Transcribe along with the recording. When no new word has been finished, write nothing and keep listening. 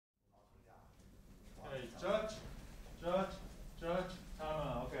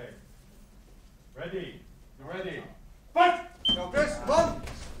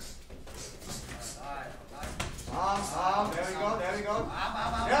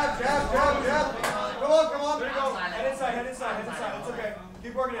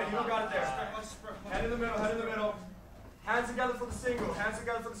Keep working it. You don't got it there. Head in the middle. Head in the middle. Hands together for the single. Hands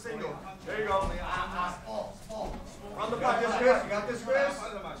together for the single. There you go. Run the back. This, Chris. You got this, Chris?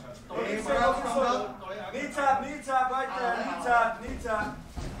 Knee tap. Knee tap right there. Knee tap. Knee tap.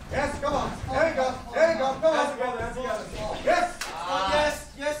 Yes, come on. There you go. There you go. Come on. Hands together. Hands together. Yes.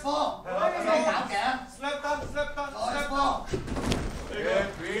 Yes. Yes. Four. Slap down. Slap down. Slap down. There you go.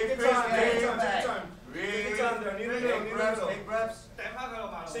 Take your time. Take your time. Take your time there. Knee to middle. Knee to middle. Big reps.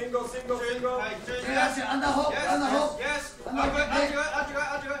 Single. Single. Single. Underhook. Underhook. Yes.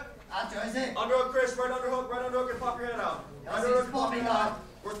 Underhook. Underhook, Chris. Right underhook. Right underhook and pop your head out. Right underhook and pop your head out.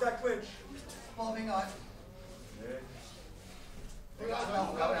 Work that clinch. Popping on.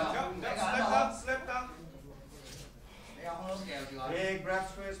 Slip down. Big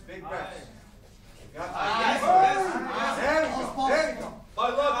breaths, Chris. Big breaths. Yes. There you go. There you go.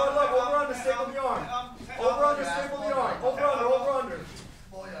 Look. Over under. Staple the arm. Over under. Staple the arm. Over under. Over under.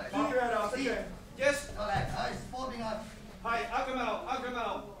 Pop your head out. Okay. Yes. Popping on. Hi. Agamail.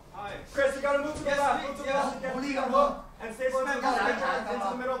 Hi. Chris, you gotta move to the left. Move to the left again. Hook and stable into the body. Into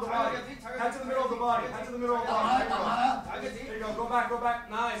the middle of the body. Head to the middle of the body. Head to the middle of the body. There you go. Go back. Go back.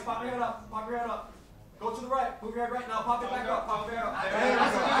 Nice. Pop your head up. Pop your head up. Go to the right. Move your head right now. Pop it back up. Pop your head up. There you go.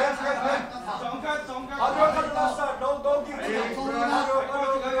 Yes, good. Underhook on the left side. Don't give me.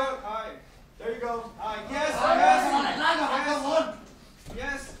 Underhook. There you go.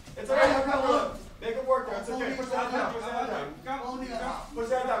 Yes. It's okay. Make it work there. It's okay. Push that down. Push that down. Push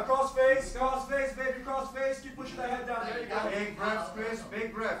that down. Cross face, baby. Cross face. Keep pushing that head down. There you go. Big breaths, Chris.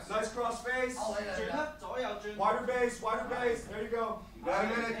 Big breaths. Nice cross face. Wider base. There you go. You got a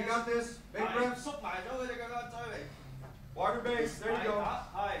minute. You got this. Big breaths. Wider base. There you go.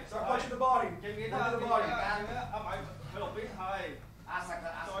 Start punching the body. Punching the body.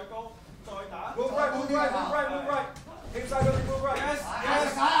 Move right. Inside of you, move right. Yes.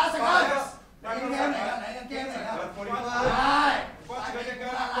 Push it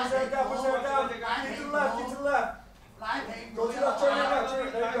down. Keep to the left. Go to the left. Turn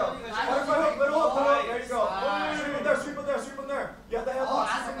it. There you go. Little hook. There you go. Sweep him there. You have the head lock.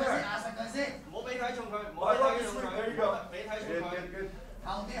 Sweep him there. There you go. Good.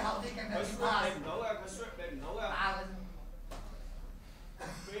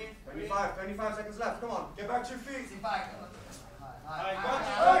 25 seconds left. Come on. Get back to your feet. Hey!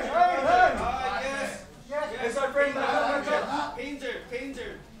 Yes! Inside frame. Painter.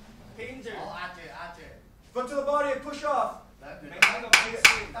 Foot to the body and push off. Yes!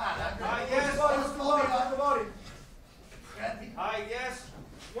 Push the body. Yes!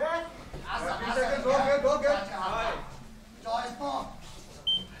 Yes! 15 seconds. Go good. Joyce Paul.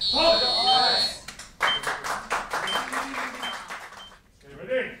 Okay,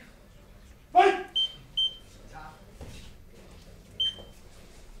 ready? Fight!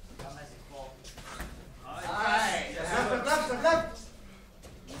 Left.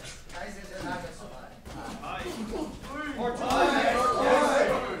 More time.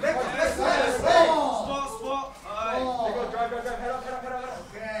 Spot. There you go. Drive. Head up.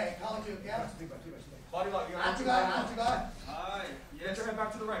 Okay, count you again. Body lock. Anti-guard. Get your head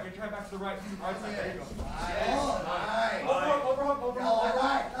back to the right. Right side. There you go. Nice. Overhook. Overhook.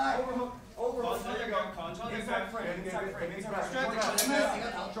 There you go. Inside frame.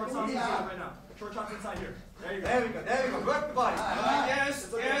 Short sock inside right now. Short sock inside here. There you go. There we go. Work the body.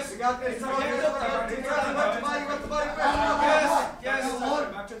 Yes. We got this. Work the body. Yes.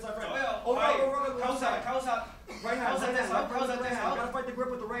 Back to inside frame. Over. Outside. Right hand. Gotta fight the grip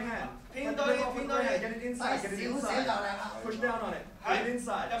with the right hand. Get it inside. Push down on it. Get it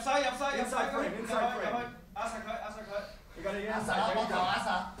inside. Inside frame. You got it inside. There you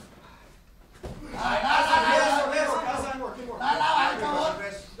go.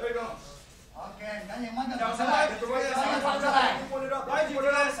 There you go. Okay, Get the right side. Put it up.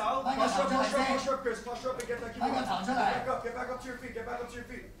 Push up, Chris. Push up and get that. Get back up to your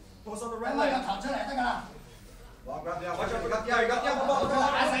feet. Post on the right leg. Long grab down. Watch out. You got the ball.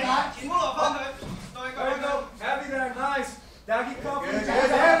 There you go. Heavy there. Nice. Daggy cup. There we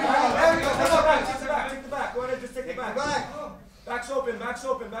go. Take the back. Go ahead and just take the back. Back's open.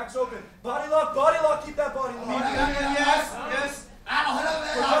 Body lock. Keep that body lock. Yes.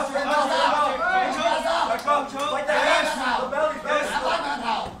 Like the hands. The belly.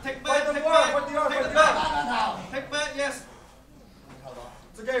 Fight the arm. Take back. Yes.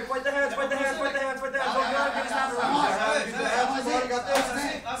 It's okay. Fight the hands. Don't get his hand around. Got this.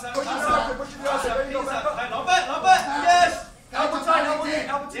 Push it out. There you go. Back up. Yes. Elbow tight.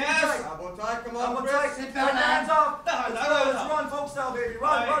 Yes. Elbow tight. Come on. Sit down. Hands off. Let's run, folk style, baby.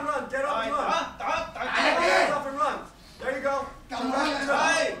 Run. Get up and run. Get hands off and run. There you go.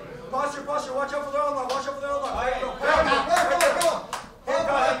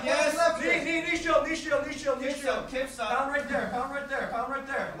 shield, knee shield. Pound right there, pound right there, pound right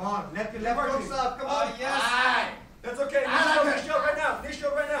there. Come on, left close up, come on. Yes. That's okay, knee shield right now, knee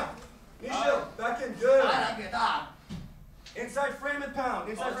shield right now. Knee shield, back in, good. Inside frame and pound,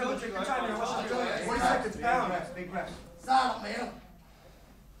 inside frame, take your time here. 40 seconds, pound. Big reps.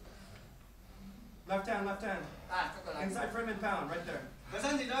 Left hand. Inside frame and pound, right there. There,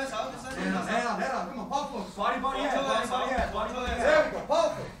 come on, powerful. Body, head. There we go,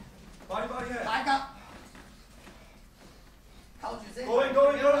 powerful. Body, head. 大家扣住先。 Going.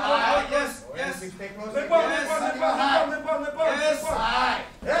 Yes. Stay close. Lip bump. Yes.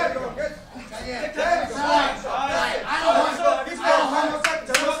 There we go, good. There we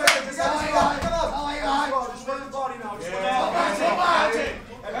go. Just work the body now. That's it.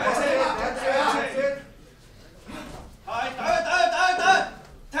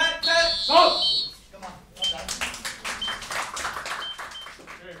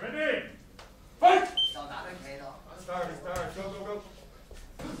 Ready? Fight! Start. Go.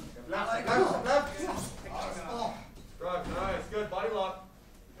 Left. Right, nice, good, body lock.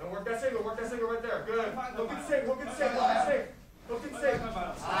 And work that single right there, good. Look and sing.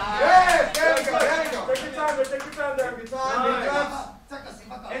 Yes, there we go. Take your time there. Good time, big reps.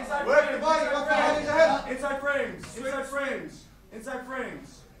 Inside Work frames, the body, work the head. Inside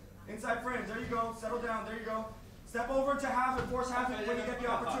frames, there you go, settle down, there you go. Step over to half and force half it when you get the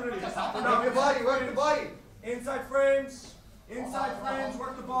opportunity. Work the body. Inside frames,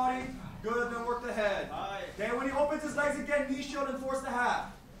 work the body. Good, then work the head. Okay, when he opens his legs again, knee shield and force the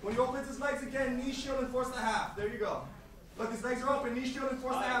half. When he opens his legs again, knee shield and force the half. There you go. Look, his legs are open, knee shield and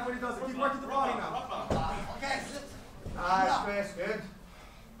force the half when he does it. Keep working the body now. Nice, Chris, good.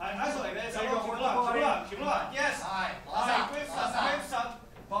 There you go, work the body. Yes.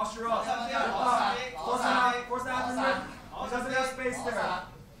 Posture up. Force the half in there. He doesn't have space there.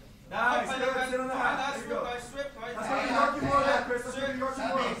 Nice, good, sit on the half. There you go. That's going to be Yorkie Moore there, Chris. That's going to be Yorkie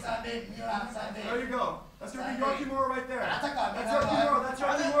Moore. There you go. That's going to be Yorkie Moore right there. That's Yorkie Moore. That's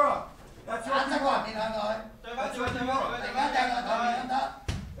Yorkie Moore. That's Yorkie Moore. That's Yorkie Moore.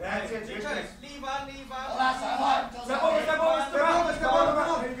 That's it, Chris. Step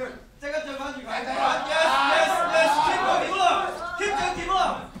over. Very good. There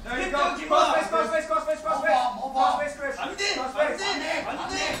you go. Crossface, Chris. Crossface.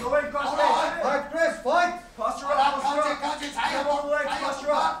 Go in, crossface. Fight, Chris, fight. Posture up. Step over the legs,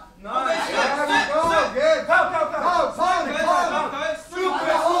 posture up. Nice. There we go, good. Go. Pound. Scoop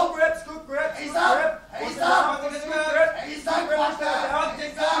grip. Scoop grip.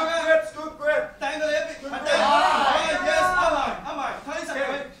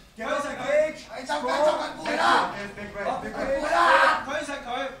 Get us a gauge. Big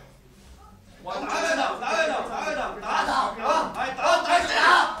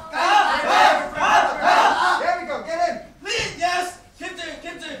There we go, get in.